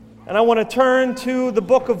And I want to turn to the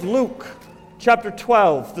book of Luke, chapter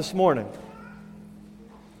 12 this morning.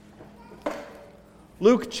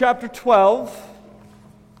 Luke chapter 12,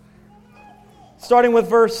 starting with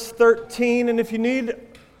verse 13. And if you need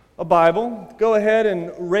a Bible, go ahead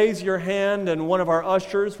and raise your hand, and one of our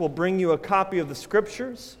ushers will bring you a copy of the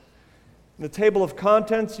Scriptures. In the table of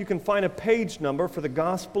contents, you can find a page number for the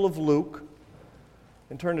Gospel of Luke,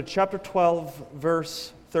 and turn to chapter 12,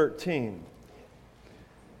 verse 13.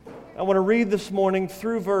 I want to read this morning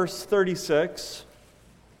through verse 36,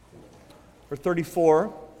 or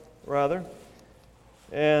 34, rather.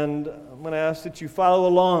 And I'm going to ask that you follow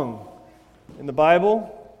along in the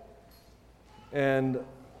Bible and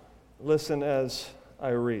listen as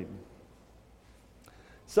I read.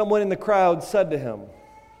 Someone in the crowd said to him,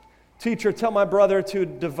 "Teacher, tell my brother to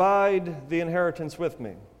divide the inheritance with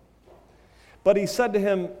me." But he said to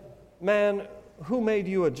him, "Man, who made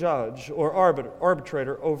you a judge or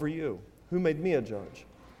arbitrator over you? Who made me a judge?"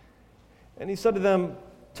 And he said to them,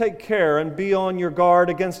 "Take care and be on your guard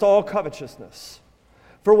against all covetousness.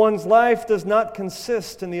 For one's life does not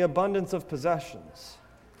consist in the abundance of possessions."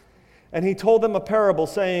 And he told them a parable,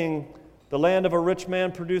 saying, "The land of a rich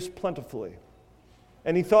man produced plentifully.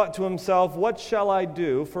 And he thought to himself, 'What shall I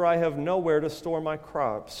do? For I have nowhere to store my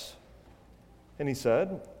crops.' And he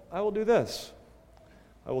said, 'I will do this.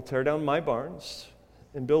 I will tear down my barns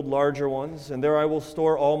and build larger ones, and there I will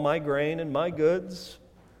store all my grain and my goods.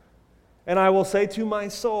 And I will say to my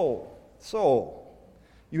soul, Soul,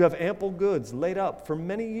 you have ample goods laid up for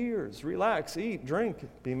many years. Relax, eat, drink,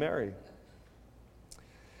 be merry.'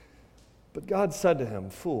 But God said to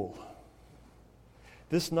him, 'Fool,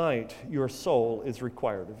 this night your soul is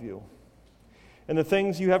required of you. And the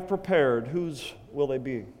things you have prepared, whose will they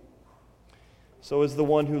be? So is the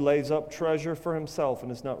one who lays up treasure for himself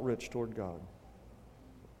and is not rich toward God.'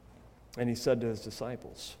 And he said to his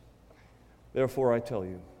disciples, 'Therefore I tell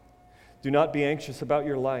you, do not be anxious about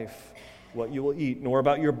your life, what you will eat, nor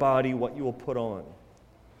about your body, what you will put on.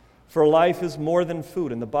 For life is more than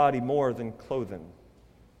food, and the body more than clothing.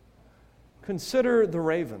 Consider the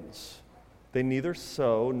ravens. They neither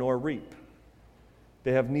sow nor reap.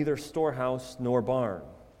 They have neither storehouse nor barn,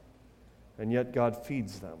 and yet God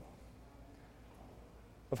feeds them.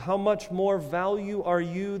 Of how much more value are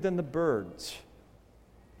you than the birds?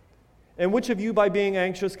 And which of you, by being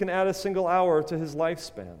anxious, can add a single hour to his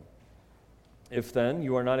lifespan? If then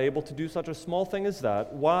you are not able to do such a small thing as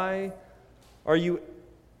that, why are you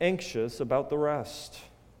anxious about the rest?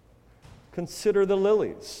 Consider the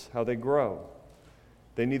lilies, how they grow.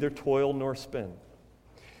 They neither toil nor spin.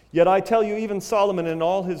 Yet I tell you, even Solomon in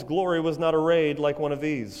all his glory was not arrayed like one of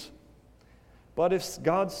these. But if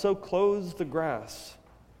God so clothes the grass,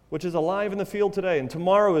 which is alive in the field today, and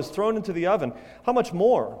tomorrow is thrown into the oven, how much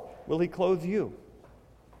more will he clothe you,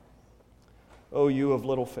 O you of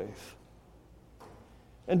little faith?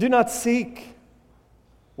 And do not seek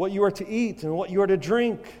what you are to eat and what you are to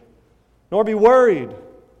drink, nor be worried.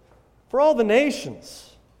 For all the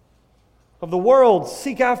nations of the world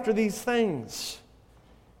seek after these things,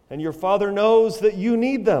 and your Father knows that you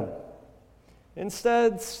need them.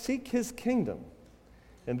 Instead, seek his kingdom,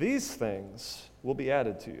 and these things will be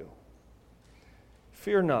added to you.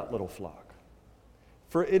 Fear not, little flock,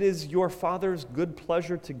 for it is your Father's good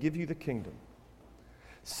pleasure to give you the kingdom.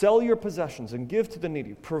 Sell your possessions and give to the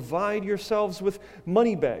needy. Provide yourselves with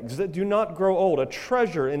money bags that do not grow old, a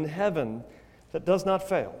treasure in heaven that does not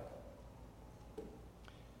fail,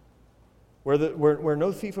 where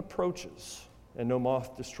no thief approaches and no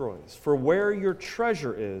moth destroys. For where your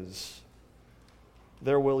treasure is,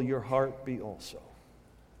 there will your heart be also.'"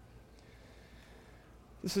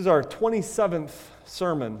 This is our 27th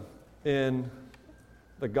sermon in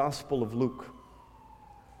the Gospel of Luke.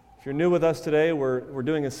 If you're new with us today, we're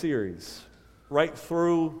doing a series right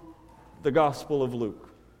through the Gospel of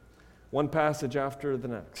Luke, one passage after the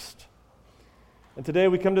next. And today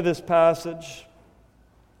we come to this passage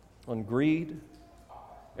on greed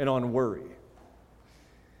and on worry.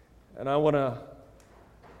 And I want to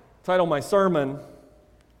title my sermon,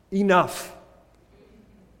 "Enough."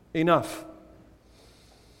 Enough.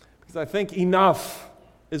 Because I think enough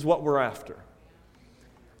is what we're after.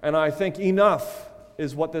 And I think enough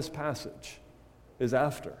is what this passage is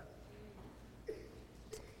after.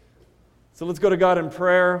 So let's go to God in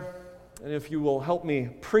prayer. And if you will help me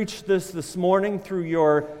preach this morning through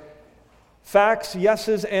your facts,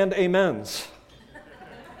 yeses, and amens,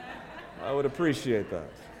 I would appreciate that.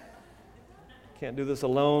 Can't do this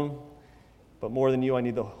alone, but more than you, I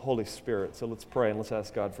need the Holy Spirit. So let's pray and let's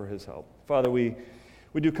ask God for his help. Father, we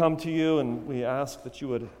do come to you and we ask that you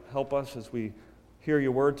would help us as we hear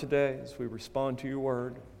your word today, as we respond to your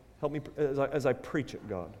word. Help me as I preach it,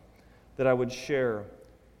 God, that I would share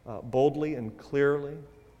boldly and clearly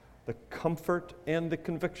the comfort and the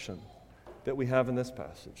conviction that we have in this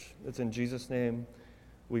passage. It's in Jesus' name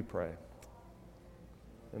we pray.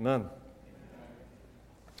 Amen.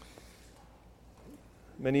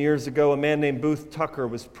 Many years ago, a man named Booth Tucker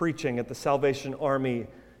was preaching at the Salvation Army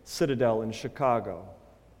Citadel in Chicago.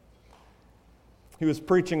 He was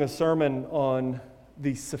preaching a sermon on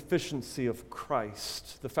the sufficiency of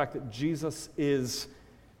Christ, the fact that Jesus is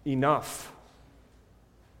enough.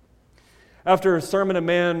 After a sermon, a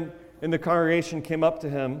man in the congregation came up to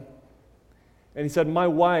him and he said, "My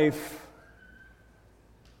wife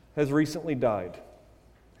has recently died.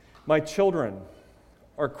 My children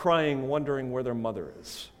are crying, wondering where their mother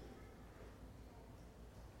is.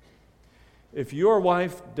 If your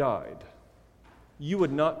wife died, you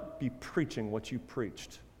would not be preaching what you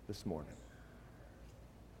preached this morning."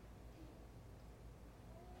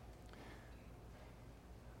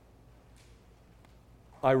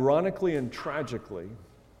 Ironically and tragically,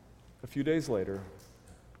 a few days later,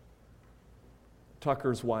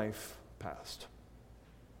 Tucker's wife passed.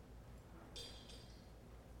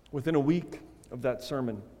 Within a week of that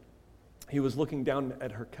sermon, he was looking down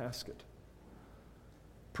at her casket,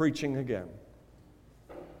 preaching again.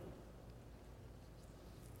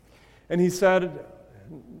 And he said,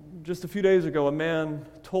 just a few days ago, a man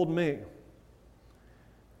told me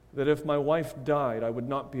that if my wife died, I would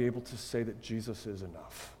not be able to say that Jesus is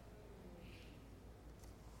enough.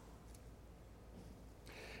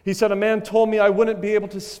 He said, a man told me I wouldn't be able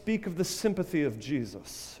to speak of the sympathy of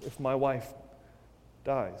Jesus if my wife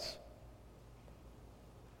dies.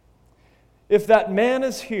 If that man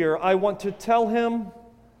is here, I want to tell him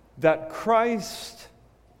that Christ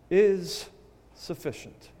is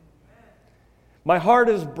sufficient. My heart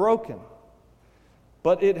is broken,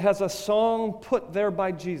 but it has a song put there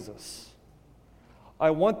by Jesus. I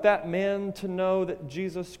want that man to know that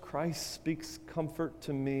Jesus Christ speaks comfort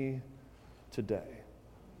to me today.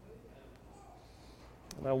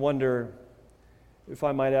 And I wonder if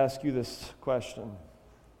I might ask you this question: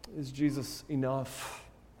 is Jesus enough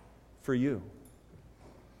for you?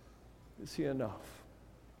 Is he enough?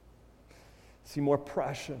 Is he more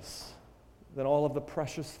precious than all of the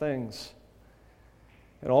precious things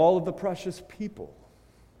and all of the precious people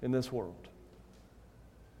in this world?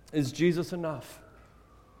 Is Jesus enough?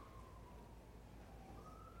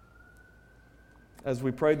 As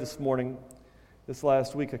we prayed this morning, this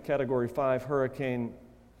last week, a Category 5 hurricane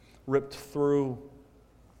ripped through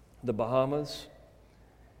the Bahamas.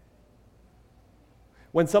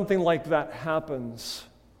 When something like that happens,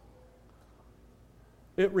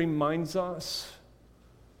 it reminds us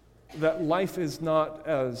that life is not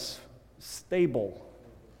as stable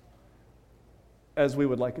as we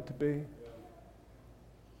would like it to be,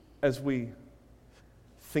 as we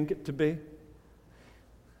think it to be.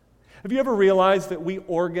 Have you ever realized that we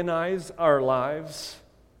organize our lives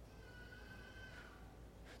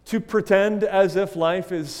to pretend as if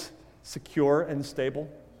life is secure and stable?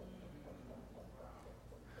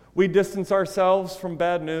 We distance ourselves from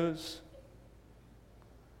bad news.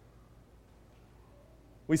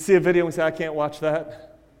 We see a video and we say, I can't watch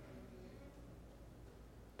that.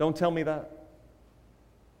 Don't tell me that.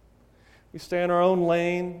 We stay in our own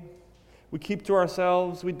lane. We keep to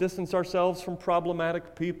ourselves. We distance ourselves from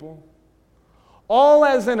problematic people. All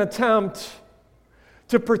as an attempt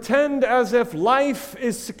to pretend as if life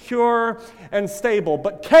is secure and stable.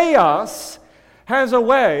 But chaos has a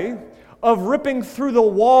way of ripping through the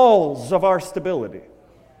walls of our stability.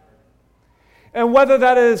 And whether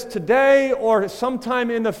that is today or sometime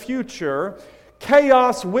in the future,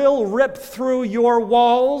 chaos will rip through your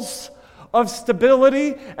walls of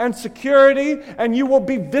stability and security, and you will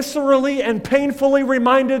be viscerally and painfully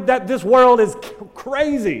reminded that this world is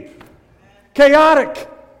crazy, chaotic,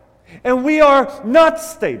 and we are not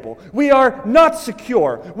stable, we are not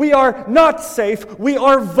secure, we are not safe, we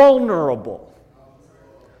are vulnerable.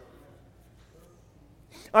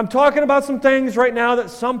 I'm talking about some things right now that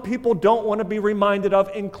some people don't want to be reminded of,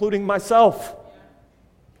 including myself.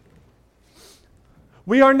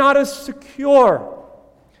 We are not as secure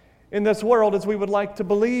in this world as we would like to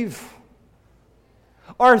believe.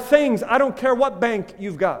 Our things, I don't care what bank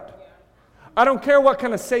you've got. I don't care what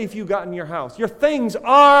kind of safe you got in your house. Your things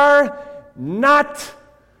are not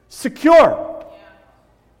secure.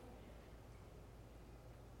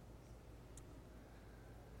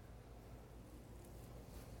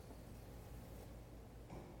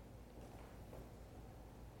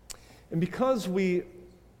 And because we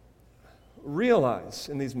realize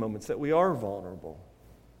in these moments that we are vulnerable,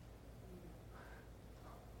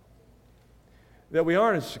 that we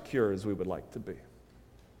aren't as secure as we would like to be.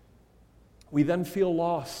 We then feel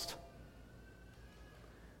lost.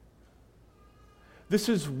 This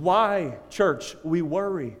is why, church, we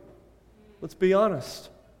worry. Let's be honest.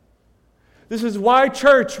 This is why,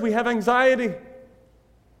 church, we have anxiety.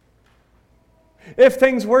 If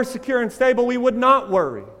things were secure and stable, we would not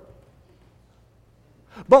worry.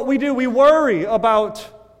 But we do. We worry about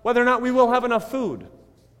whether or not we will have enough food,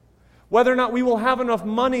 whether or not we will have enough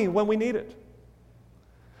money when we need it,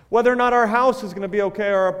 whether or not our house is going to be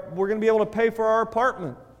okay or we're going to be able to pay for our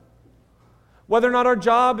apartment, whether or not our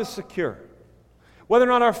job is secure, whether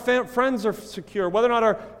or not our friends are secure, whether or not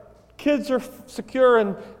our kids are secure,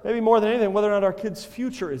 and maybe more than anything, whether or not our kids'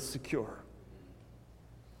 future is secure.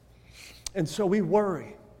 And so we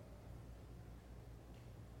worry.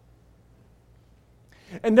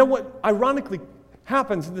 And then what ironically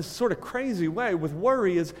happens in this sort of crazy way with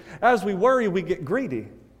worry is, as we worry, we get greedy.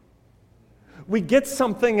 We get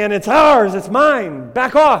something and it's ours, it's mine,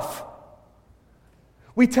 back off.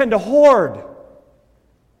 We tend to hoard.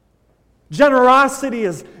 Generosity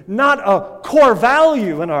is not a core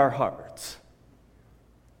value in our hearts.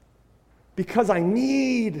 Because I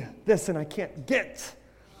need this and I can't get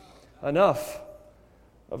enough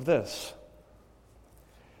of this.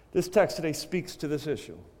 This text today speaks to this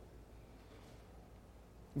issue.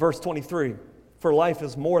 Verse 23, for life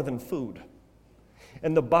is more than food,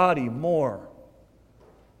 and the body more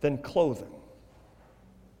than clothing.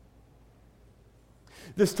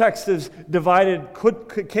 This text is divided,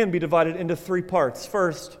 can be divided into three parts.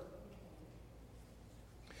 First,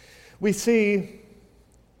 we see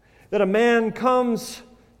that a man comes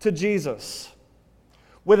to Jesus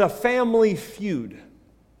with a family feud.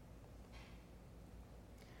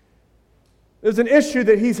 There's an issue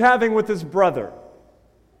that he's having with his brother.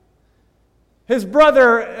 His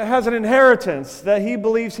brother has an inheritance that he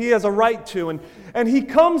believes he has a right to, and he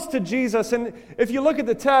comes to Jesus, and if you look at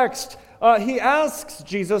the text, he asks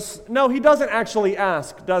Jesus. No, he doesn't actually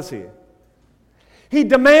ask, does he? He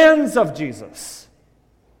demands of Jesus,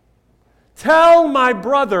 tell my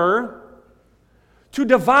brother to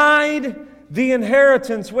divide the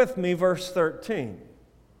inheritance with me, verse 13.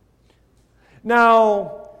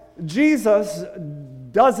 Now, Jesus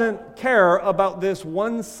doesn't care about this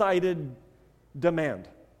one-sided demand.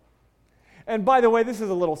 And by the way, this is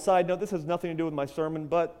a little side note. This has nothing to do with my sermon,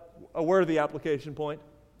 but a worthy application point.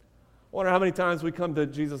 I wonder how many times we come to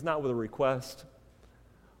Jesus not with a request,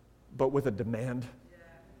 but with a demand.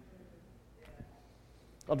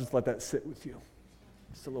 I'll just let that sit with you.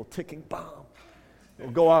 Just a little ticking bomb.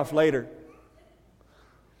 It'll go off later.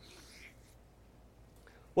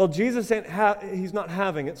 Well, Jesus he's not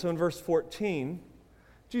having it. So in verse 14,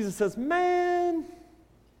 Jesus says, man,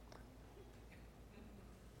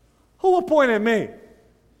 who appointed me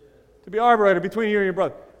to be arbiter between you and your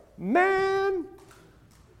brother? Man,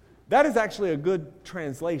 that is actually a good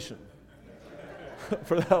translation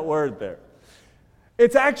for that word there.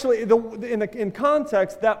 It's actually, in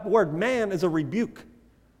context, that word man is a rebuke.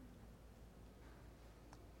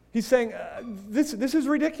 He's saying, this is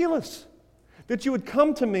ridiculous. That you would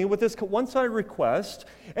come to me with this one-sided request,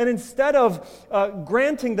 and instead of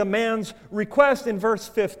granting the man's request in verse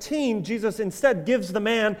 15, Jesus instead gives the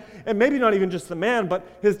man, and maybe not even just the man, but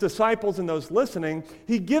his disciples and those listening,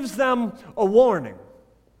 he gives them a warning.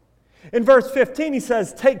 In verse 15, he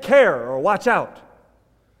says, take care or watch out.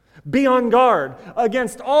 Be on guard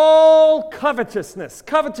against all covetousness.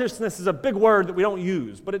 Covetousness is a big word that we don't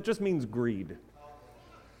use, but it just means greed.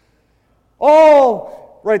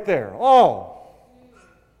 All, right there, all.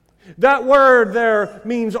 That word there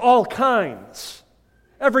means all kinds,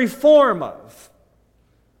 every form of.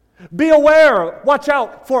 Be aware, watch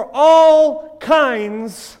out for all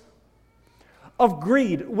kinds of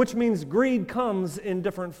greed, which means greed comes in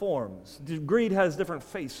different forms. Greed has different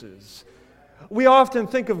faces. We often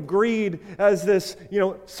think of greed as this,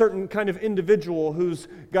 certain kind of individual who's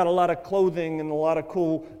got a lot of clothing and a lot of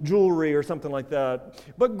cool jewelry or something like that.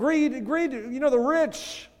 But greed, the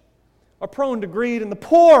rich are prone to greed and the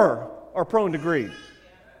poor are prone to greed.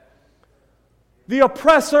 The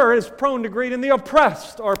oppressor is prone to greed and the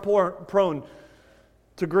oppressed are prone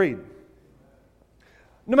to greed.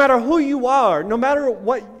 No matter who you are, no matter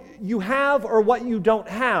what you have or what you don't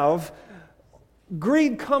have,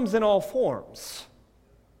 greed comes in all forms.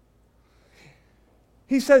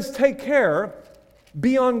 He says, take care,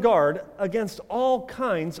 be on guard against all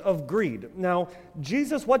kinds of greed. Now,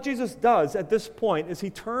 what Jesus does at this point is he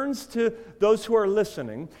turns to those who are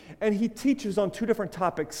listening and he teaches on two different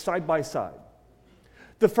topics side by side.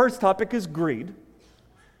 The first topic is greed,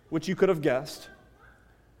 which you could have guessed.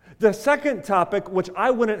 The second topic, which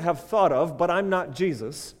I wouldn't have thought of, but I'm not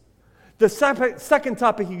Jesus, the second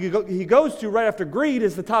topic he goes to right after greed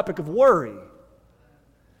is the topic of worry.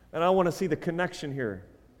 And I want to see the connection here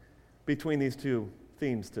between these two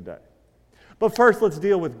themes today. But first, let's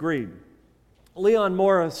deal with greed. Leon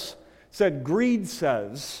Morris said, greed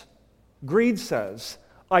says,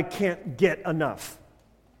 I can't get enough.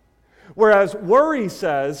 Whereas worry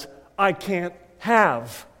says, I can't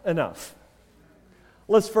have enough.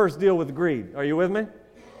 Let's first deal with greed. Are you with me?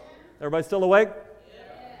 Everybody still awake?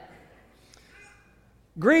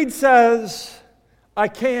 Greed says, I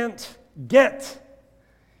can't get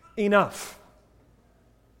enough.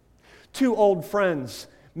 Two old friends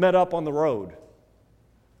met up on the road.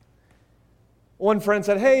 One friend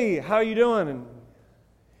said, hey, how are you doing?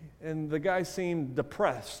 And the guy seemed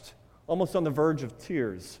depressed, almost on the verge of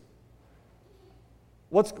tears.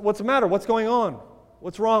 What's the matter? What's going on?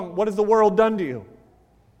 What's wrong? What has the world done to you?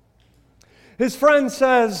 His friend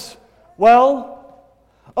says, well,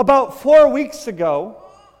 about 4 weeks ago,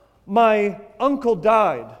 my uncle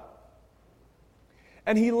died,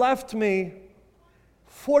 and he left me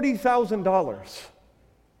 $40,000.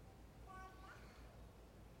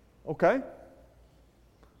 Okay.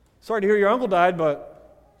 Sorry to hear your uncle died,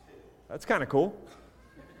 but that's kind of cool.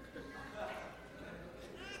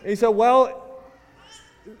 He said, well,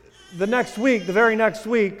 the very next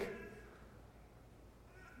week,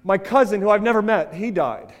 my cousin, who I've never met, he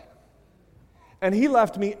died. And he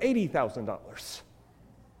left me $80,000.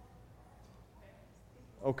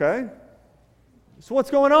 Okay? So what's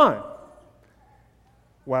going on?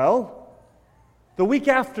 Well, the week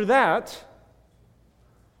after that,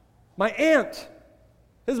 my aunt,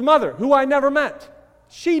 his mother, who I never met,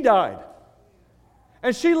 she died.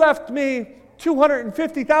 And she left me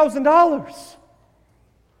 $250,000.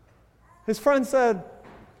 His friend said,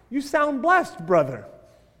 you sound blessed, brother.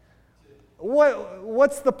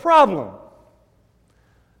 What's the problem?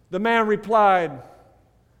 The man replied,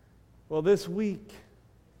 well, this week,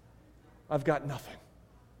 I've got nothing.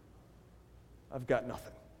 I've got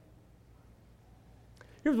nothing.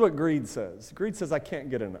 Here's what greed says. Greed says I can't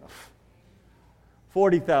get enough.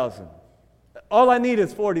 $40,000. All I need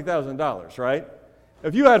is $40,000, right?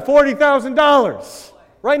 If you had $40,000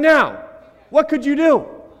 right now, what could you do?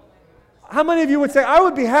 How many of you would say, I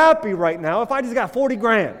would be happy right now if I just got 40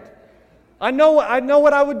 grand? I know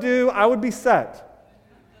what I would do. I would be set.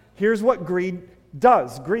 Here's what greed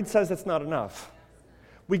does. Greed says it's not enough.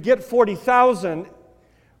 We get 40,000,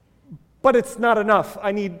 but it's not enough.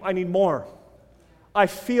 I need more. I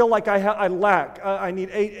feel like I lack. I need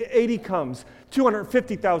 80 comes.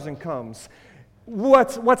 250,000 comes.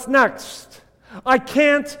 What's next? I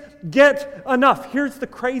can't get enough. Here's the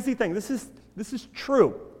crazy thing. This is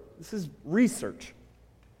true. This is research.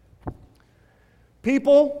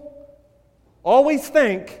 People always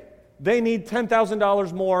think they need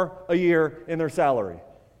 $10,000 more a year in their salary.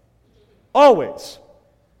 Always.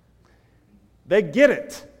 They get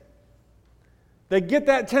it. They get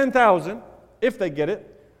that $10,000, if they get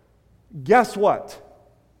it. Guess what?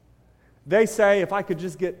 They say, if I could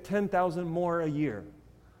just get $10,000 more a year,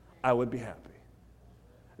 I would be happy.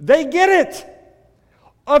 They get it.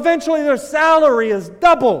 Eventually their salary is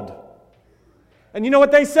doubled. And you know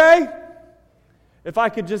what they say? If I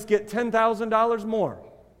could just get $10,000 more,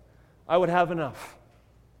 I would have enough.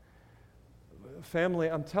 Family,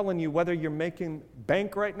 I'm telling you, whether you're making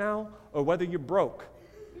bank right now or whether you're broke,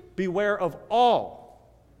 beware of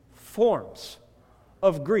all forms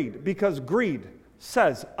of greed, because greed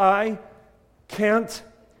says, I can't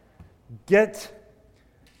get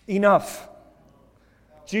enough.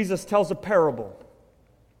 Jesus tells a parable.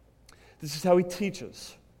 This is how he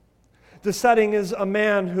teaches. The setting is a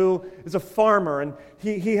man who is a farmer, and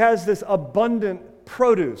he has this abundant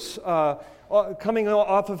produce coming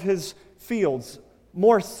off of his fields.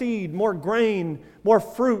 More seed, more grain, more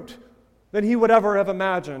fruit than he would ever have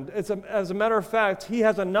imagined. As a matter of fact, he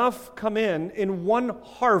has enough come in one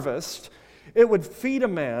harvest. It would feed a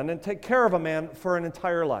man and take care of a man for an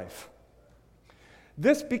entire life.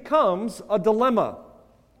 This becomes a dilemma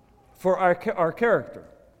for our character.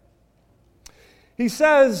 He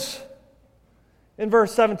says in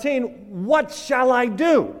verse 17, what shall I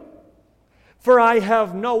do? For I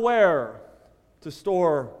have nowhere to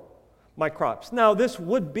store my crops. Now, this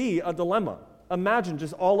would be a dilemma. Imagine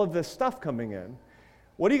just all of this stuff coming in.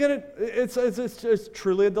 What are you going to... It's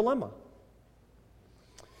truly a dilemma.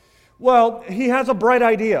 Well, he has a bright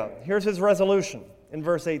idea. Here's his resolution in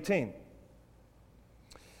verse 18.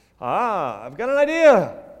 I've got an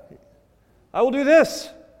idea. I will do this.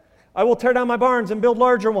 I will tear down my barns and build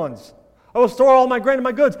larger ones. I will store all my grain and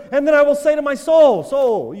my goods, and then I will say to my soul,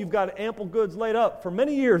 soul, you've got ample goods laid up for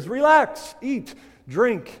many years. Relax, eat,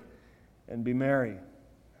 drink, and be merry.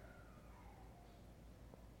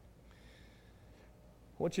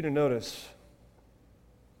 I want you to notice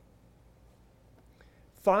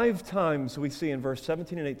 5 times we see in verse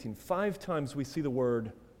 17 and 18, 5 times we see the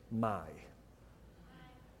word my.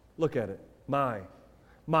 Look at it.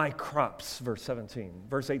 My crops, verse 17.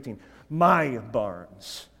 Verse 18, my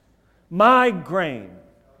barns, my grain,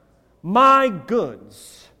 my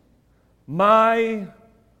goods, my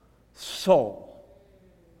soul.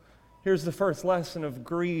 Here's the first lesson of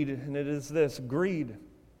greed, and it is this: greed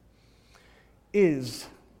is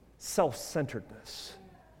self-centeredness.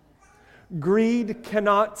 Greed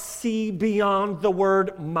cannot see beyond the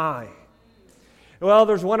word my. Well,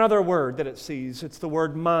 there's one other word that it sees. It's the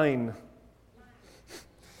word mine.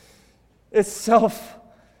 It's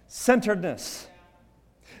self-centeredness.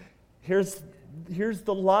 Here's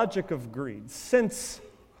the logic of greed. Since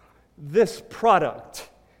this product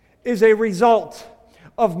is a result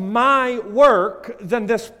of my work, then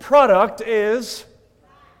this product is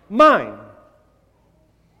mine.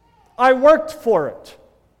 I worked for it.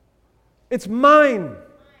 It's mine.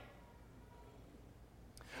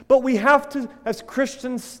 But we have to, as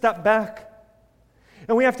Christians, step back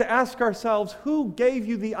and we have to ask ourselves, who gave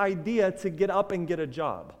you the idea to get up and get a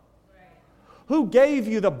job? Who gave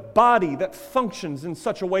you the body that functions in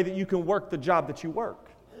such a way that you can work the job that you work?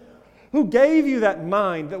 Who gave you that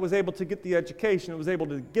mind that was able to get the education, that was able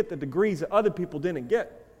to get the degrees that other people didn't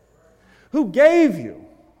get? Who gave you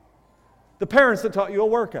the parents that taught you a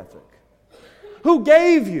work ethic? Who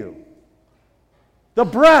gave you the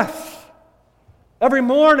breath every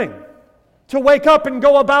morning to wake up and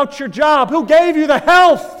go about your job? Who gave you the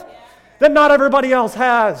health that not everybody else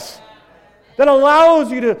has, that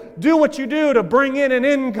allows you to do what you do to bring in an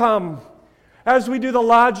income? As we do the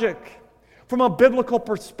logic, from a biblical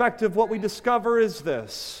perspective, what we discover is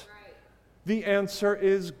this: the answer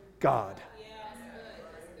is God.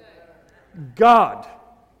 God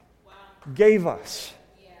gave us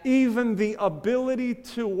even the ability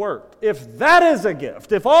to work. If that is a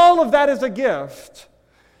gift, if all of that is a gift,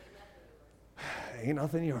 ain't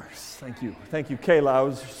nothing yours. Thank you. Thank you, Kayla. I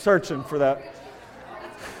was searching for that.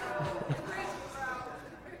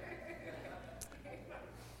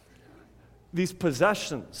 These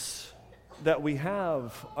possessions that we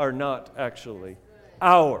have are not actually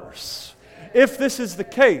ours. If this is the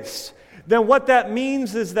case, then what that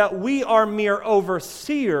means is that we are mere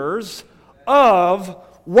overseers of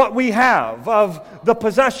what we have, of the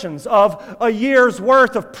possessions, of a year's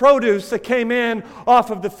worth of produce that came in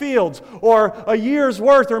off of the fields, or a year's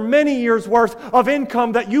worth or many years' worth of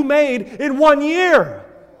income that you made in 1 year.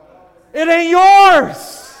 It ain't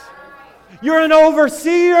yours. You're an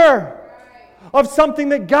overseer of something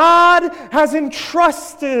that God has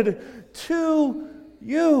entrusted to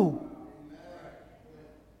you.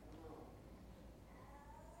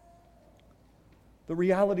 The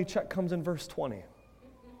reality check comes in verse 20.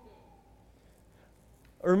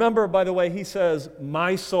 Remember, by the way, he says,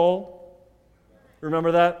 my soul.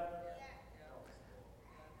 Remember that?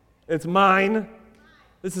 It's mine.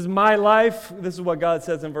 This is my life. This is what God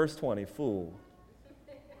says in verse 20. Fool.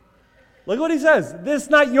 Look what he says.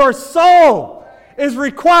 This, not your soul, is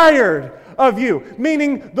required of you.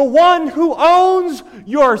 Meaning the one who owns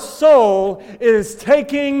your soul is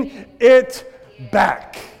taking it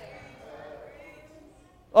back.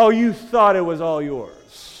 Oh, you thought it was all yours.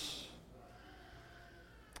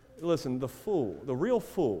 Listen, the real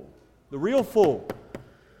fool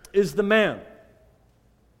is the man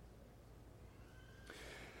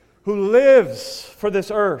who lives for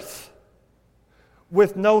this earth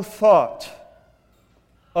with no thought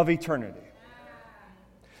of eternity.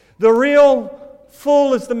 The real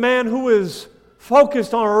fool is the man who is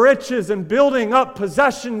focused on riches and building up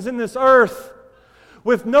possessions in this earth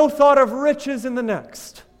with no thought of riches in the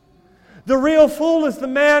next. The real fool is the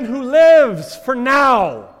man who lives for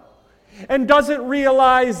now and doesn't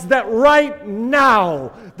realize that right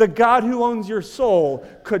now the God who owns your soul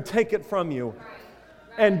could take it from you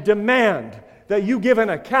and demand that you give an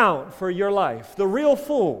account for your life. The real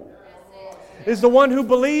fool is the one who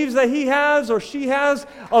believes that he has or she has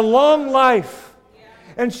a long life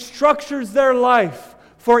and structures their life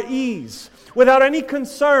for ease without any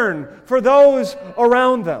concern for those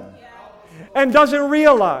around them, and doesn't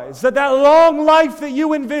realize that that long life that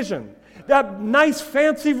you envision, that nice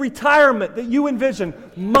fancy retirement that you envision,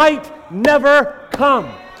 might never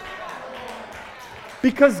come.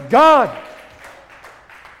 Because God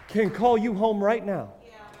can call you home right now.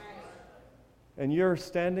 And you're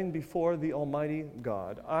standing before the Almighty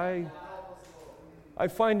God. I I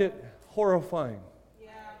find it horrifying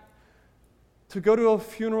to go to a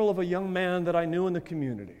funeral of a young man that I knew in the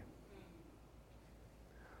community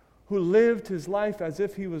who lived his life as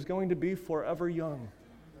if he was going to be forever young.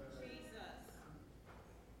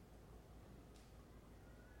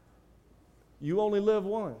 You only live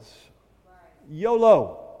once.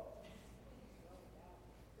 YOLO.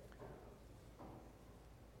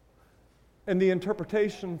 And the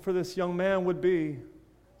interpretation for this young man would be,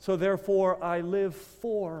 so therefore I live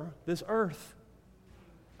for this earth,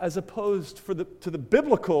 as opposed to the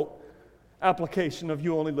biblical application of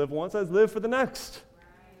you only live once, I live for the next.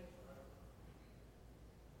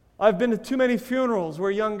 I've been to too many funerals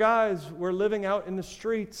where young guys were living out in the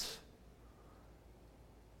streets,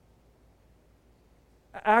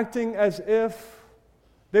 acting as if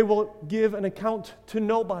they will give an account to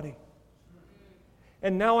nobody.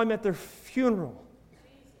 And now I'm at their funeral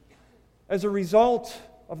as a result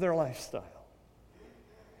of their lifestyle.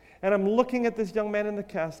 And I'm looking at this young man in the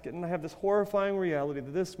casket, and I have this horrifying reality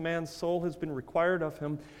that this man's soul has been required of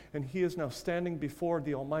him, and he is now standing before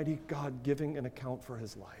the Almighty God giving an account for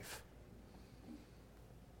his life.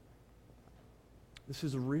 This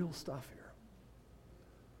is real stuff here.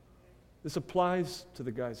 This applies to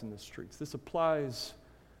the guys in the streets. This applies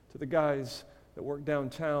to the guys that work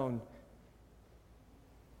downtown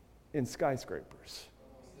in skyscrapers.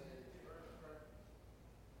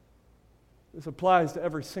 This applies to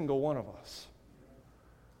every single one of us.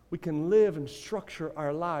 We can live and structure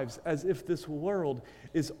our lives as if this world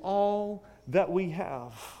is all that we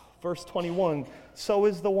have. Verse 21, so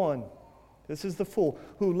is the one, this is the fool,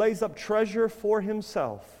 who lays up treasure for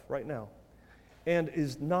himself right now and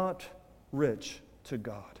is not rich to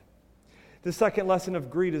God. The second lesson of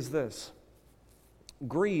greed is this.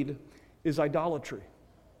 Greed is idolatry.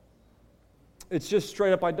 It's just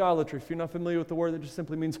straight up idolatry. If you're not familiar with the word, it just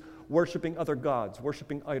simply means worshiping other gods,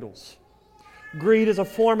 worshiping idols. Greed is a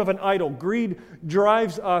form of an idol. Greed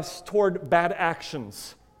drives us toward bad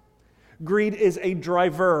actions. Greed is a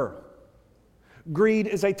driver. Greed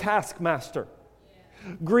is a taskmaster.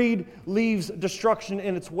 Greed leaves destruction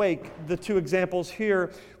in its wake. The two examples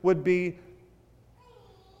here would be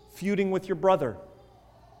feuding with your brother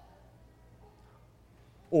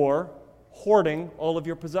or hoarding all of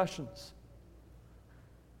your possessions.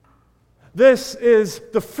 This is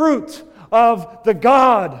the fruit of the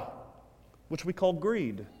God, which we call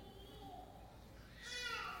greed.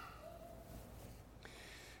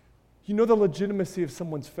 You know the legitimacy of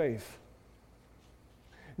someone's faith.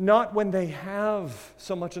 Not when they have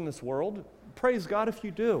so much in this world. Praise God if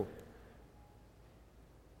you do.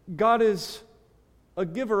 God is a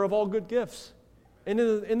giver of all good gifts. And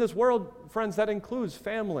in this world, friends, that includes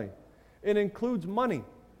family. It includes money.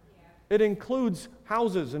 It includes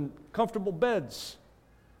houses and comfortable beds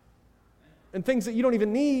and things that you don't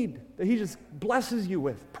even need, that He just blesses you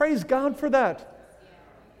with. Praise God for that.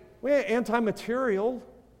 We ain't anti-material.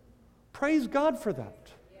 Praise God for that.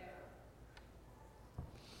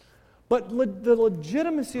 But the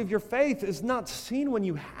legitimacy of your faith is not seen when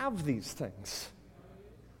you have these things.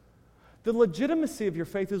 The legitimacy of your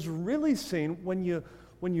faith is really seen when you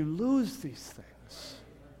lose these things.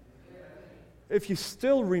 If you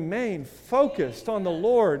still remain focused on the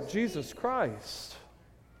Lord Jesus Christ.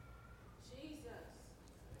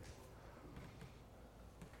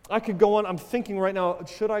 I could go on. I'm thinking right now,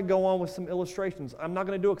 should I go on with some illustrations? I'm not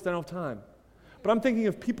going to do it because I don't have time. But I'm thinking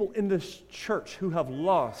of people in this church who have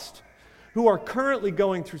lost, who are currently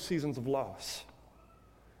going through seasons of loss.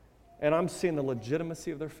 And I'm seeing the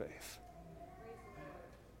legitimacy of their faith.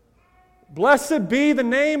 Blessed be the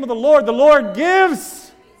name of the Lord. The Lord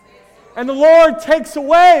gives, and the Lord takes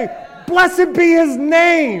away. Blessed be His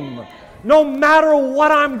name. No matter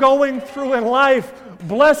what I'm going through in life,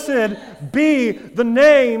 blessed be the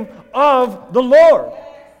name of the Lord.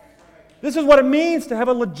 This is what it means to have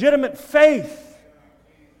a legitimate faith.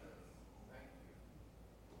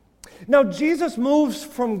 Now, Jesus moves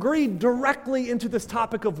from greed directly into this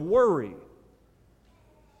topic of worry.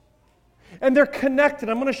 And they're connected.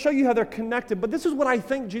 I'm going to show you how they're connected. But this is what I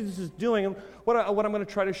think Jesus is doing and what I'm going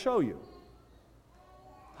to try to show you.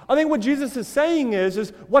 I think what Jesus is saying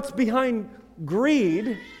is what's behind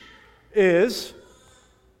greed is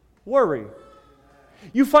worry.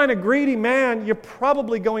 You find a greedy man, you're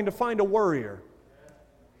probably going to find a worrier.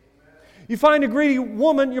 You find a greedy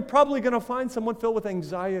woman, you're probably going to find someone filled with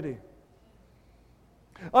anxiety.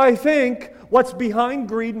 I think what's behind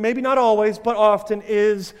greed, maybe not always, but often,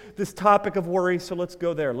 is this topic of worry. So let's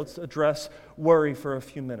go there. Let's address worry for a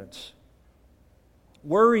few minutes.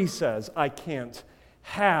 Worry says, I can't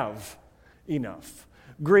have enough.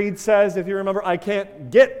 Greed says, if you remember, I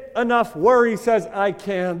can't get enough. Worry says, I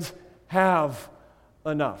can't have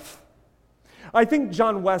enough. I think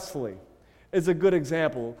John Wesley is a good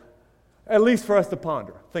example, at least for us to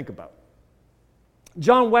ponder, think about.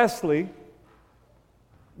 John Wesley,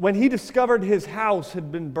 when he discovered his house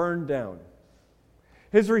had been burned down,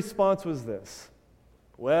 his response was this: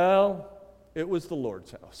 well, it was the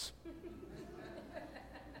Lord's house.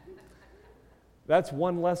 That's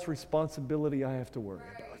one less responsibility I have to worry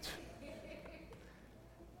about.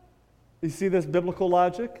 You see this biblical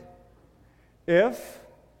logic? If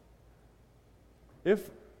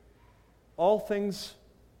all things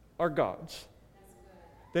are God's,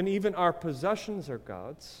 then even our possessions are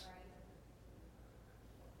God's.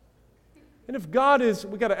 And if God is,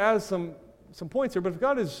 we got to add some points here, but if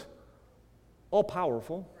God is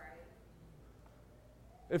all-powerful,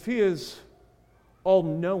 if He is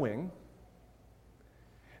all-knowing,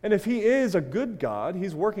 and if He is a good God,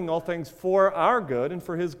 He's working all things for our good and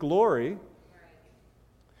for His glory,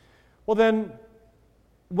 well then,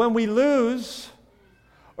 when we lose,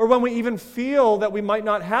 or when we even feel that we might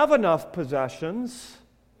not have enough possessions,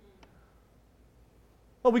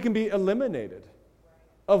 well, we can be eliminated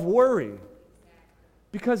of worry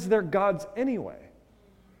because they're God's anyway.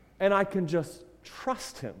 And I can just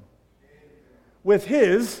trust Him with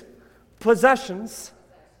His possessions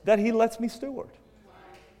that He lets me steward.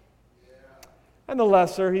 And the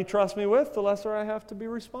lesser He trusts me with, the lesser I have to be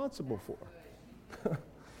responsible for.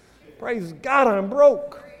 Praise God, I'm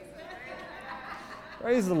broke.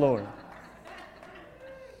 Praise the Lord.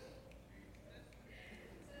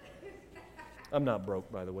 I'm not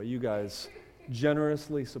broke, by the way. You guys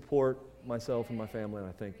generously support myself and my family, and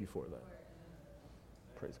I thank you for that.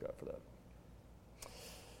 Praise God for that.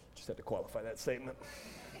 Just had to qualify that statement.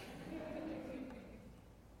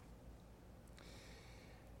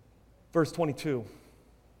 Verse 22.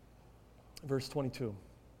 Verse 22.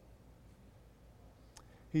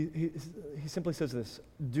 He simply says this: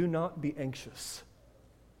 do not be anxious.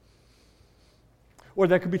 Or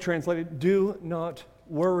that could be translated, do not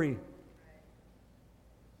worry.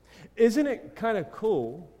 Isn't it kind of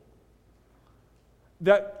cool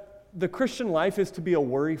that the Christian life is to be a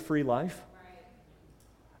worry-free life?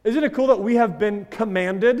 Isn't it cool that we have been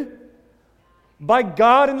commanded by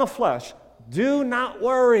God in the flesh, do not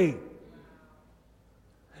worry?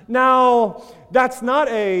 Now, that's not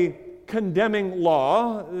a condemning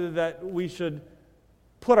law that we should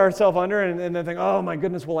put ourselves under and then think, oh my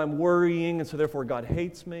goodness, well I'm worrying and so therefore God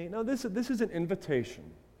hates me. No, this is an invitation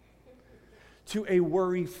to a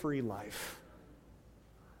worry-free life.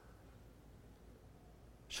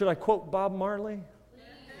 Should I quote Bob Marley?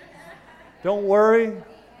 Don't worry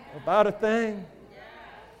about a thing,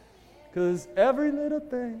 because every little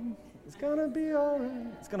thing is going to be all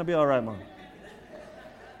right. It's going to be all right, Mom.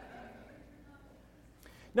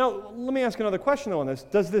 Now, let me ask another question on this.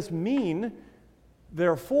 Does this mean,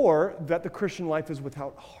 therefore, that the Christian life is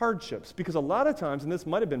without hardships? Because a lot of times, and this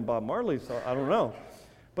might have been Bob Marley, so I don't know,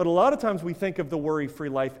 but a lot of times we think of the worry-free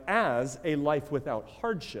life as a life without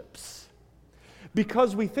hardships.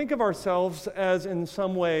 Because we think of ourselves as, in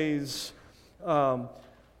some ways,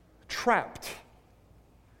 trapped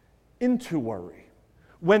into worry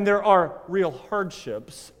when there are real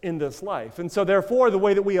hardships in this life. And so therefore, the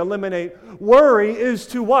way that we eliminate worry is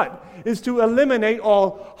to what? Is to eliminate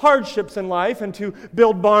all hardships in life and to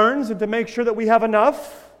build barns and to make sure that we have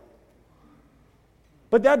enough.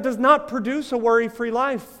 But that does not produce a worry-free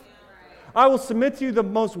life. I will submit to you, the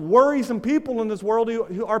most worrisome people in this world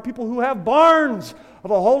who are people who have barns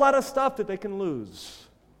of a whole lot of stuff that they can lose.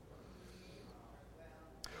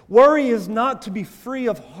 Worry is not to be free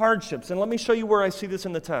of hardships. And let me show you where I see this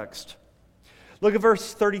in the text. Look at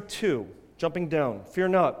verse 32, jumping down. Fear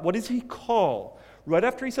not. What does He call? Right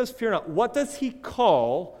after He says fear not, what does He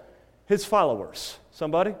call His followers?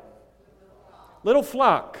 Somebody? Little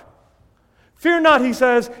flock. Fear not, He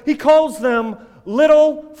says. He calls them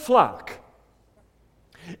little flock.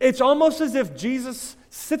 It's almost as if Jesus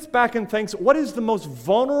sits back and thinks, what is the most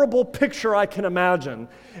vulnerable picture I can imagine?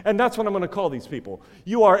 And that's what I'm going to call these people.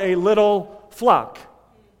 You are a little flock.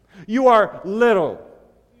 You are little.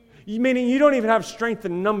 Meaning you don't even have strength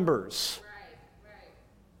in numbers.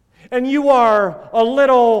 And you are a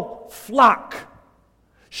little flock.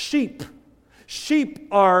 Sheep. Sheep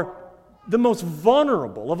are the most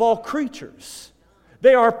vulnerable of all creatures.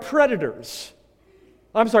 They are predators.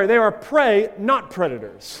 I'm sorry, they are prey, not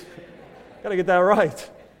predators. Got to get that right.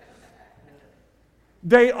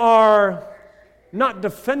 They are not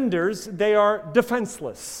defenders, they are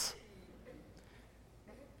defenseless.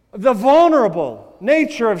 The vulnerable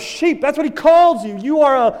nature of sheep, that's what He calls you. You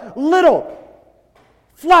are a little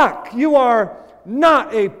Flock, you are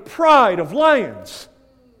not a pride of lions.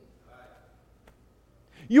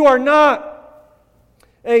 You are not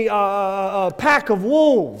a pack of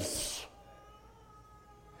wolves.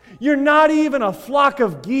 You're not even a flock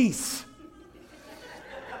of geese.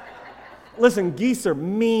 Listen, geese are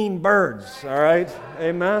mean birds, all right?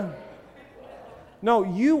 Amen? No,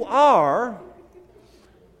 you are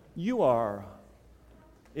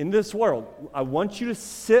in this world. I want you to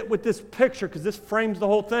sit with this picture because this frames the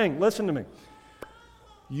whole thing. Listen to me.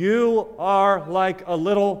 You are like a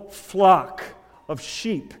little flock of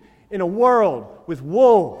sheep in a world with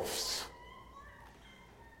wolves.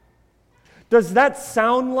 Does that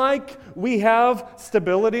sound like we have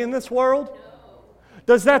stability in this world? No.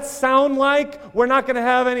 Does that sound like we're not going to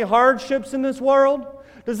have any hardships in this world?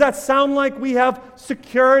 Does that sound like we have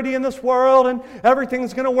security in this world and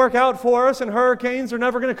everything's going to work out for us and hurricanes are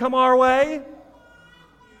never going to come our way?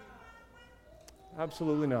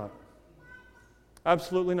 Absolutely not.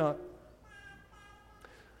 Absolutely not.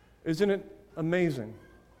 Isn't it amazing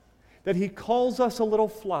that He calls us a little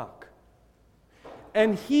flock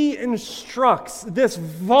and He instructs this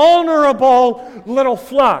vulnerable little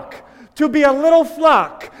flock to be a little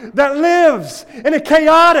flock that lives in a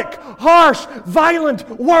chaotic, harsh, violent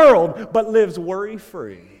world, but lives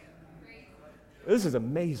worry-free. This is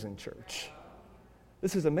amazing, church.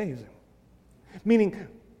 This is amazing. Meaning,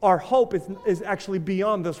 our hope is actually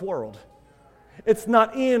beyond this world. It's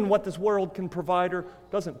not in what this world can provide or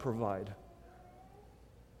doesn't provide.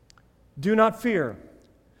 Do not fear.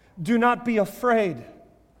 Do not be afraid,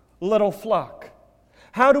 little flock.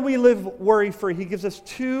 How do we live worry-free? He gives us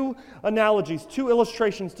two analogies, two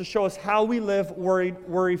illustrations to show us how we live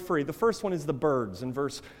worry-free. The first one is the birds in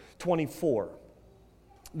verse 24.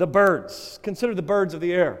 The birds. Consider the birds of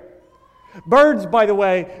the air. Birds, by the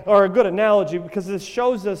way, are a good analogy because this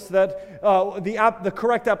shows us that the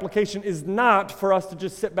correct application is not for us to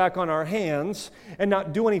just sit back on our hands and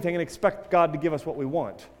not do anything and expect God to give us what we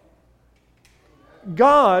want.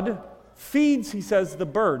 God feeds, he says, the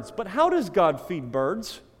birds. But how does God feed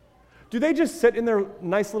birds? Do they just sit in their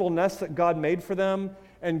nice little nest that God made for them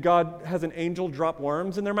and God has an angel drop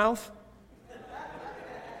worms in their mouth?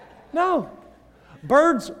 No.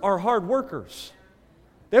 Birds are hard workers.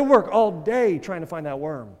 They work all day trying to find that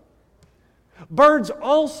worm. Birds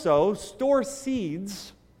also store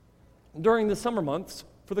seeds during the summer months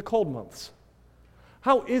for the cold months.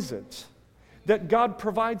 How is it that God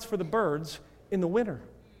provides for the birds in the winter?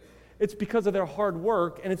 It's because of their hard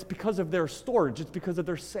work, and it's because of their storage. It's because of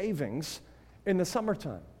their savings in the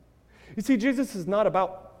summertime. You see, Jesus is not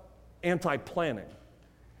about anti-planning.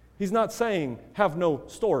 He's not saying have no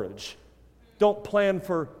storage. Don't plan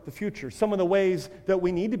for the future. Some of the ways that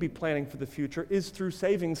we need to be planning for the future is through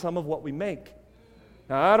saving some of what we make.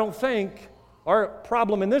 Now, I don't think our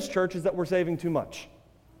problem in this church is that we're saving too much.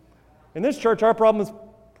 In this church, our problem is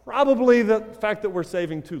probably the fact that we're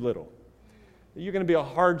saving too little. You're going to be a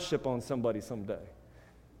hardship on somebody someday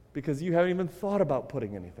because you haven't even thought about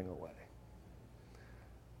putting anything away.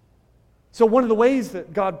 So one of the ways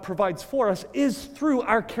that God provides for us is through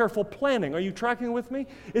our careful planning. Are you tracking with me?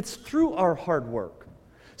 It's through our hard work.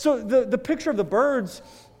 So the picture of the birds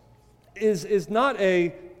is not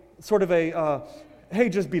a sort of a, hey,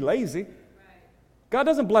 just be lazy. God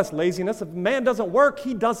doesn't bless laziness. If man doesn't work,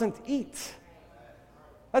 he doesn't eat.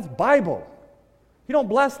 That's Bible. He don't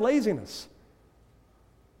bless laziness.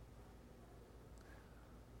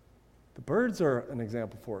 The birds are an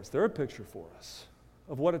example for us. They're a picture for us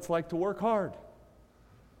of what it's like to work hard,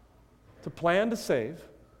 to plan to save,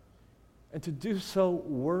 and to do so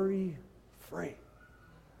worry-free.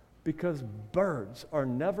 Because birds are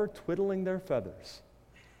never twiddling their feathers,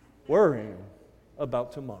 worrying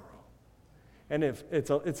about tomorrow. And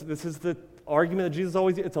this is the argument that Jesus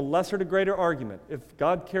always, it's a lesser to greater argument. If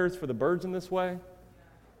God cares for the birds in this way,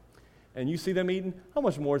 and you see them eating, how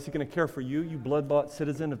much more is He going to care for you, you blood-bought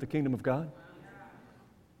citizen of the kingdom of God?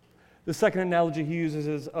 The second analogy He uses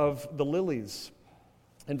is of the lilies.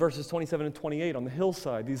 In verses 27 and 28, on the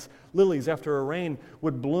hillside, these lilies, after a rain,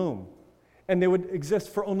 would bloom. And they would exist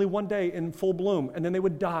for only one day in full bloom, and then they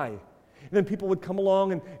would die. And then people would come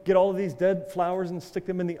along and get all of these dead flowers and stick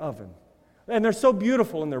them in the oven. And they're so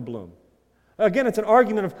beautiful in their bloom. Again, it's an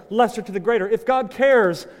argument of lesser to the greater. If God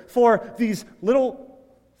cares for these little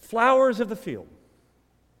flowers of the field,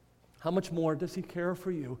 how much more does He care for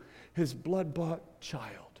you, His blood-bought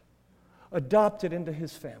child, adopted into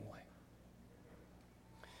His family?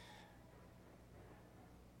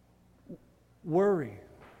 Worry,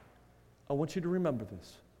 I want you to remember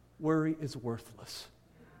this. Worry is worthless.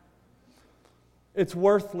 It's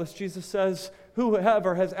worthless, Jesus says,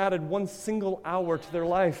 whoever has added one single hour to their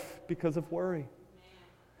life because of worry?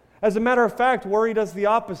 As a matter of fact, worry does the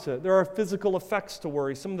opposite. There are physical effects to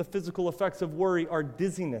worry. Some of the physical effects of worry are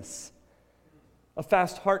dizziness, a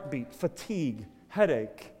fast heartbeat, fatigue,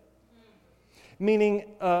 headache. Meaning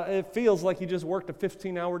it feels like you just worked a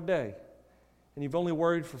 15-hour day and you've only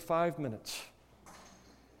worried for 5 minutes.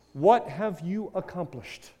 What have you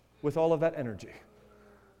accomplished with all of that energy?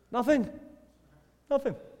 Nothing.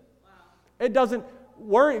 Nothing. It doesn't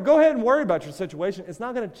worry. Go ahead and worry about your situation. It's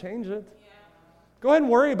not going to change it. Go ahead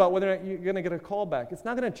and worry about whether or not you're going to get a call back. It's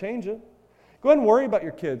not going to change it. Go ahead and worry about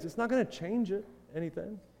your kids. It's not going to change it,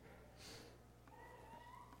 anything.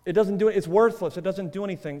 It doesn't do it. It's worthless. It doesn't do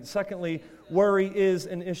anything. Secondly, worry is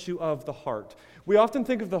an issue of the heart. We often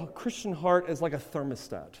think of the Christian heart as like a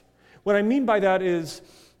thermostat. What I mean by that is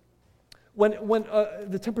when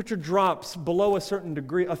the temperature drops below a certain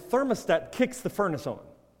degree, a thermostat kicks the furnace on.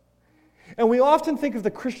 And we often think of the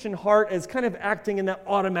Christian heart as kind of acting in that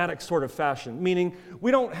automatic sort of fashion, meaning we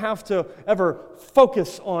don't have to ever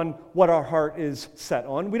focus on what our heart is set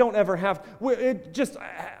on. We don't ever have, it just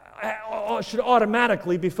should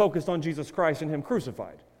automatically be focused on Jesus Christ and Him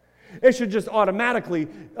crucified. It should just automatically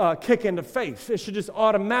kick into faith. It should just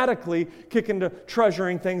automatically kick into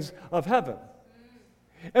treasuring things of heaven.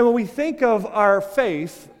 And when we think of our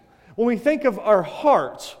faith, when we think of our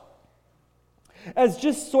heart as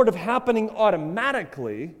just sort of happening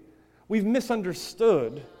automatically, we've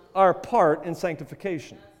misunderstood our part in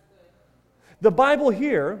sanctification. The Bible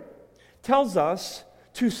here tells us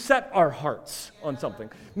to set our hearts on something,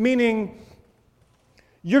 meaning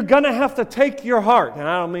you're going to have to take your heart, and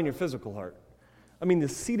I don't mean your physical heart. I mean the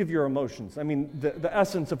seat of your emotions. I mean the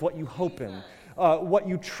essence of what you hope in, what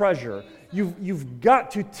you treasure. You've got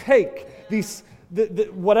to take these,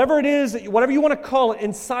 whatever it is, whatever you want to call it,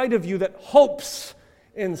 inside of you that hopes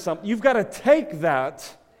in something. You've got to take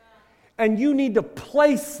that, and you need to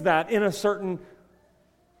place that in a certain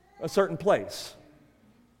place.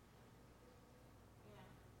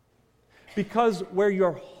 Because where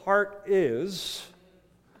your heart is,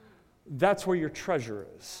 that's where your treasure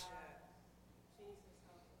is.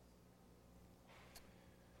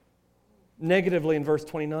 Negatively, in verse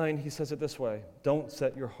 29, he says it this way: don't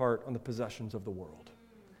set your heart on the possessions of the world.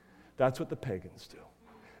 That's what the pagans do.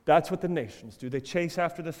 That's what the nations do. They chase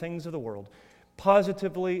after the things of the world.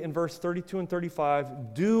 Positively, in verse 32 and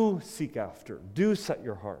 35, do seek after, do set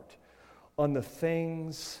your heart on the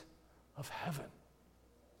things of heaven.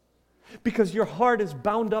 Because your heart is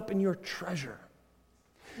bound up in your treasure.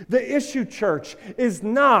 The issue, church, is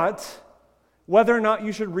not whether or not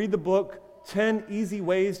you should read the book 10 Easy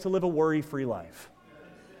Ways to Live a Worry-Free Life.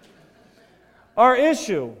 Our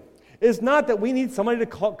issue is not that we need somebody to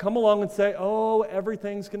come along and say, oh,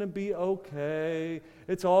 everything's going to be okay.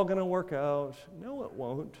 It's all going to work out. No, it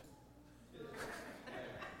won't.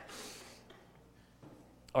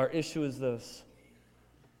 Our issue is this: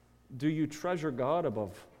 do you treasure God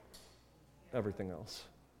above everything else?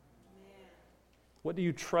 What do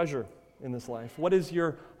you treasure in this life? What is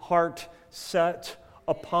your heart set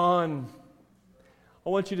upon? I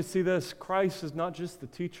want you to see this. Christ is not just the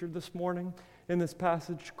teacher this morning in this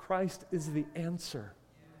passage. Christ is the answer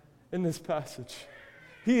in this passage.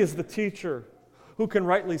 He is the teacher who can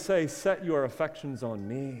rightly say, set your affections on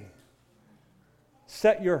me.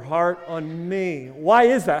 Set your heart on me. Why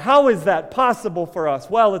is that? How is that possible for us?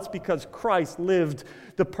 Well, it's because Christ lived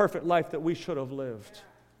the perfect life that we should have lived.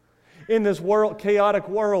 In this world, chaotic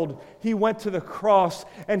world, He went to the cross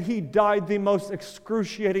and He died the most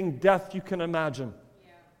excruciating death you can imagine.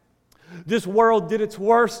 This world did its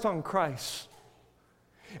worst on Christ.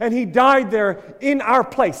 And He died there in our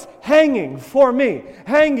place, hanging for me,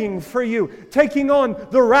 hanging for you, taking on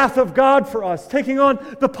the wrath of God for us, taking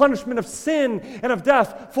on the punishment of sin and of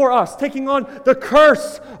death for us, taking on the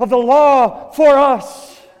curse of the law for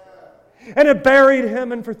us. And it buried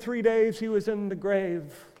Him, and for 3 days He was in the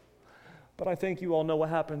grave. But I think you all know what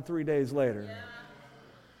happened 3 days later.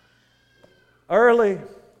 Early,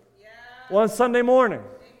 one Sunday morning,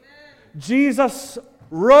 Jesus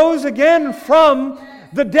rose again from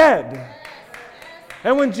the dead.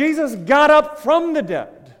 And when Jesus got up from the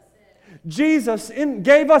dead, Jesus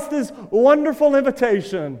gave us this wonderful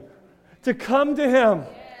invitation to come to Him,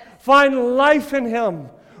 find life in Him,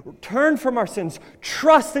 turn from our sins,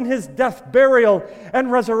 trust in His death, burial,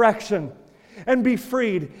 and resurrection, and be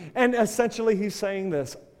freed. And essentially He's saying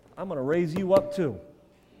this: I'm going to raise you up too.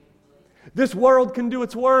 This world can do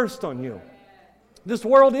its worst on you. This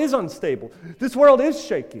world is unstable. This world is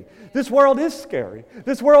shaky. This world is scary.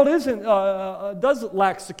 This world does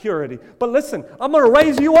lack security. But listen, I'm going to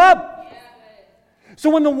raise you up So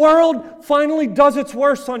when the world finally does its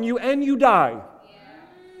worst on you and you die,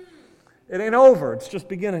 it ain't over, it's just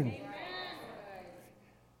beginning.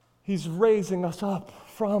 He's raising us up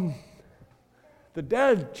from the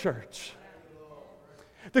dead, church.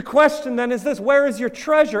 The question then is this: where is your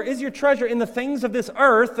treasure? Is your treasure in the things of this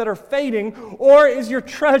earth that are fading, or is your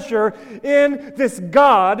treasure in this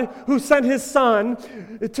God who sent His Son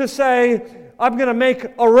to say, I'm going to make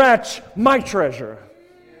a wretch my treasure?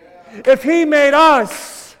 If He made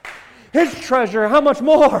us His treasure, how much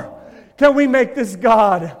more can we make this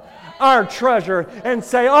God our treasure and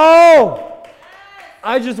say, oh,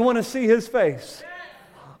 I just want to see His face.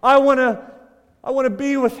 I want to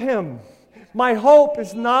be with Him. My hope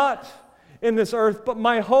is not in this earth, but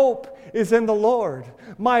my hope is in the Lord.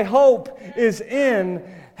 My hope is in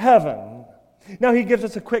heaven. Now He gives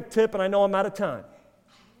us a quick tip, and I know I'm out of time.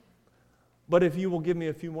 But if you will give me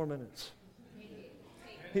a few more minutes.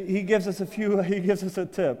 He gives us a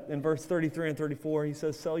tip in verse 33 and 34. He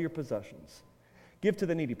says, sell your possessions. Give to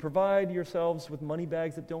the needy. Provide yourselves with money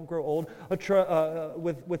bags that don't grow old,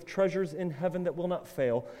 with treasures in heaven that will not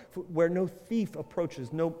fail, where no thief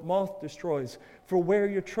approaches, no moth destroys. For where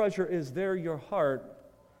your treasure is, there your heart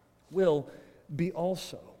will be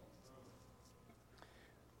also.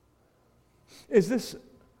 Is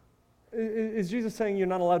Jesus saying you're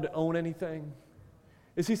not allowed to own anything?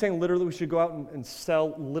 Is He saying literally we should go out and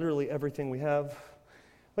sell literally everything we have?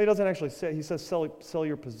 Well, He doesn't actually say. He says sell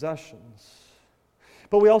your possessions.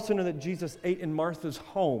 But we also know that Jesus ate in Martha's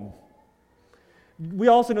home. We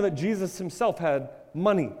also know that Jesus Himself had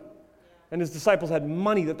money, and His disciples had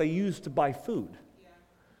money that they used to buy food.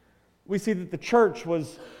 We see that the church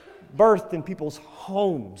was birthed in people's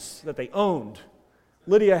homes that they owned.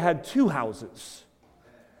 Lydia had 2 houses.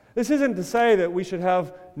 This isn't to say that we should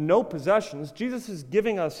have no possessions. Jesus is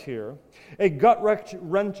giving us here a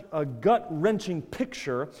gut-wrenching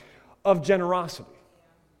picture of generosity.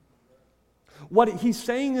 What He's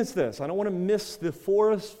saying is this. I don't want to miss the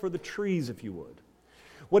forest for the trees, if you would.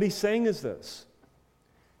 What He's saying is this: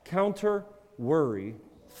 counter worry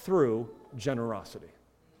through generosity.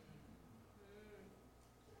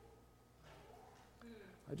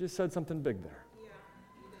 I just said something big there.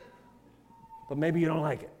 But maybe you don't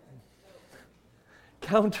like it.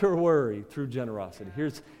 Counter worry through generosity.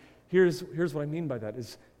 Here's what I mean by that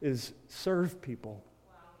is serve people.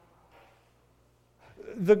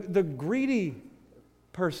 The greedy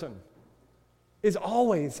person is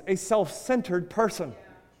always a self-centered person.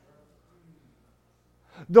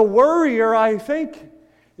 The worrier, I think,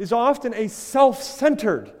 is often a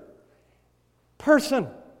self-centered person.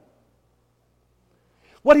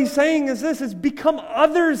 What He's saying is this: is become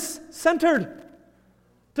others-centered.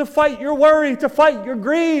 To fight your worry, to fight your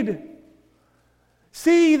greed.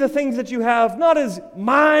 See the things that you have not as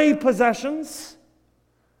my possessions,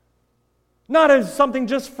 not as something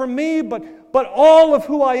just for me, but all of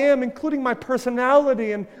who I am, including my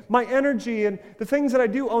personality and my energy and the things that I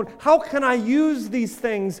do own. How can I use these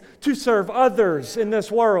things to serve others in this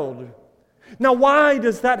world? Now, why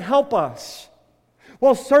does that help us?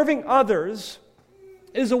 Well, serving others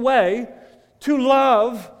is a way to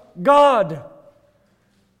love God.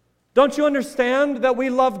 Don't you understand that we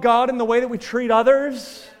love God in the way that we treat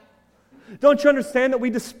others? Don't you understand that we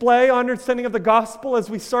display our understanding of the gospel as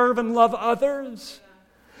we serve and love others?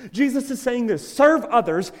 Jesus is saying this: serve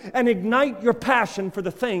others and ignite your passion for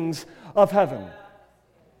the things of heaven.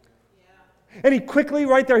 And He quickly,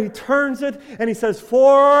 right there, He turns it and He says,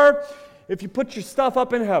 for if you put your stuff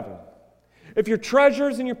up in heaven, if your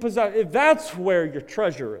treasures and your possessions, if that's where your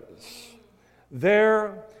treasure is,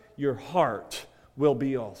 there your heart will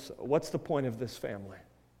be also. What's the point of this, family?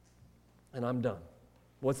 And I'm done.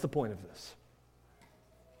 What's the point of this?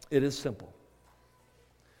 It is simple.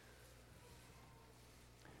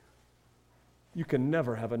 You can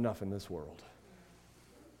never have enough in this world.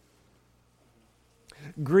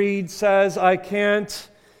 Greed says, I can't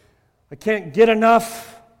get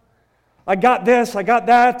enough. I got this, I got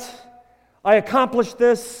that. I accomplished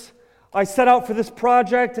this. I set out for this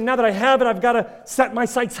project, and now that I have it, I've got to set my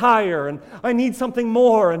sights higher, and I need something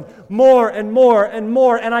more and more and more and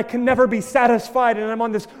more, and I can never be satisfied, and I'm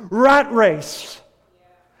on this rat race.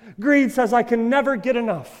 Greed says, I can never get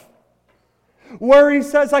enough. Worry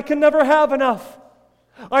says, I can never have enough.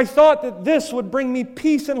 I thought that this would bring me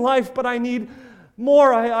peace in life, but I need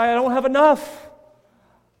more. I don't have enough.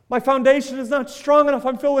 My foundation is not strong enough.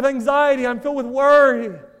 I'm filled with anxiety. I'm filled with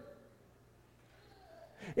worry.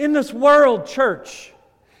 In this world, church,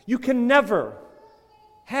 you can never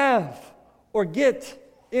have or get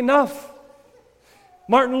enough.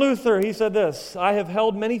 Martin Luther, he said this: I have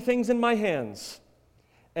held many things in my hands,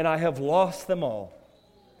 and I have lost them all.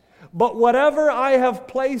 But whatever I have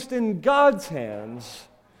placed in God's hands,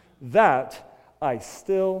 that I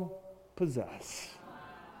still possess.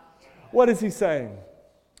 What is he saying?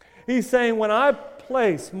 He's saying, when I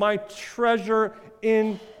place my treasure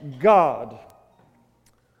in God,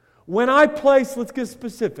 when I place, let's get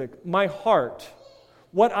specific, my heart,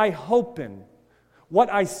 what I hope in, what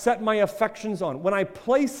I set my affections on, when I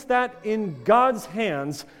place that in God's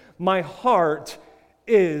hands, my heart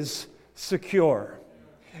is secure.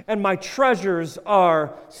 And my treasures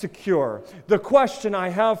are secure. The question I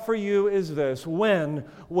have for you is this: when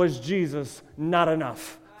was Jesus not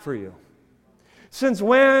enough for you? Since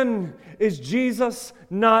when is Jesus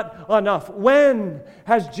not enough? When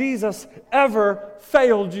has Jesus ever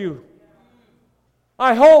failed you?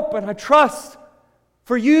 I hope and I trust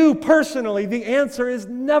for you personally, the answer is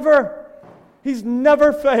never. He's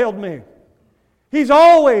never failed me. He's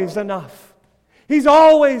always enough. He's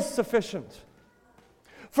always sufficient.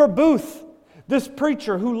 For Booth, this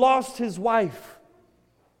preacher who lost his wife,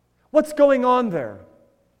 what's going on there?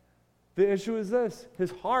 The issue is this: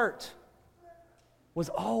 his heart was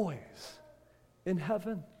always in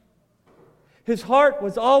heaven. His heart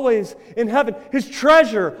was always in heaven. His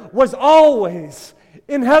treasure was always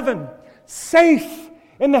in heaven, safe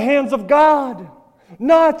in the hands of God,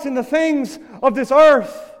 not in the things of this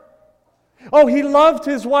earth. Oh, he loved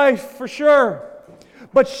his wife for sure,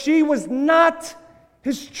 but she was not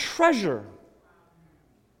his treasure.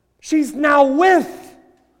 She's now with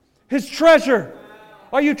his treasure.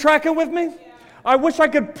 Are you tracking with me? I wish I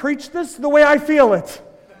could preach this the way I feel it.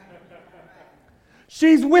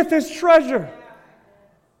 She's with his treasure.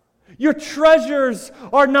 Your treasures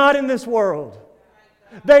are not in this world.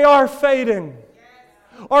 They are fading.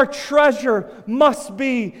 Our treasure must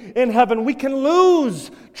be in heaven. We can lose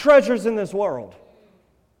treasures in this world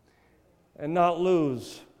and not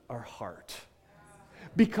lose our heart.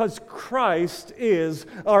 Because Christ is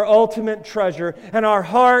our ultimate treasure, and our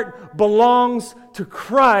heart belongs to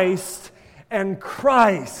Christ, and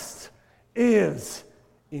Christ is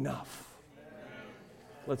enough.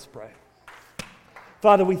 Let's pray.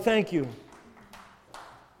 Father, we thank you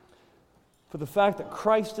for the fact that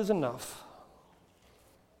Christ is enough.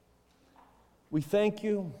 We thank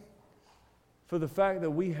you for the fact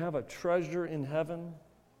that we have a treasure in heaven,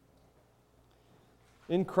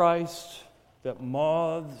 in Christ, that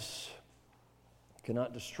moths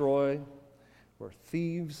cannot destroy, where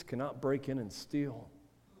thieves cannot break in and steal.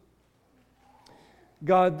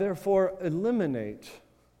 God, therefore, eliminate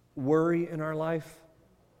worry in our life.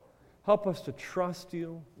 Help us to trust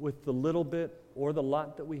you with the little bit or the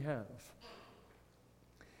lot that we have.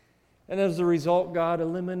 And as a result, God,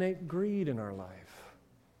 eliminate greed in our life.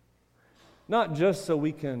 Not just so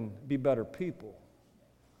we can be better people,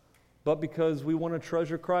 but because we want to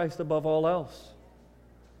treasure Christ above all else.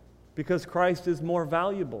 Because Christ is more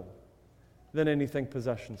valuable than anything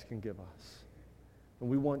possessions can give us. And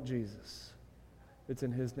we want Jesus. It's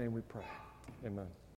in His name we pray. Amen.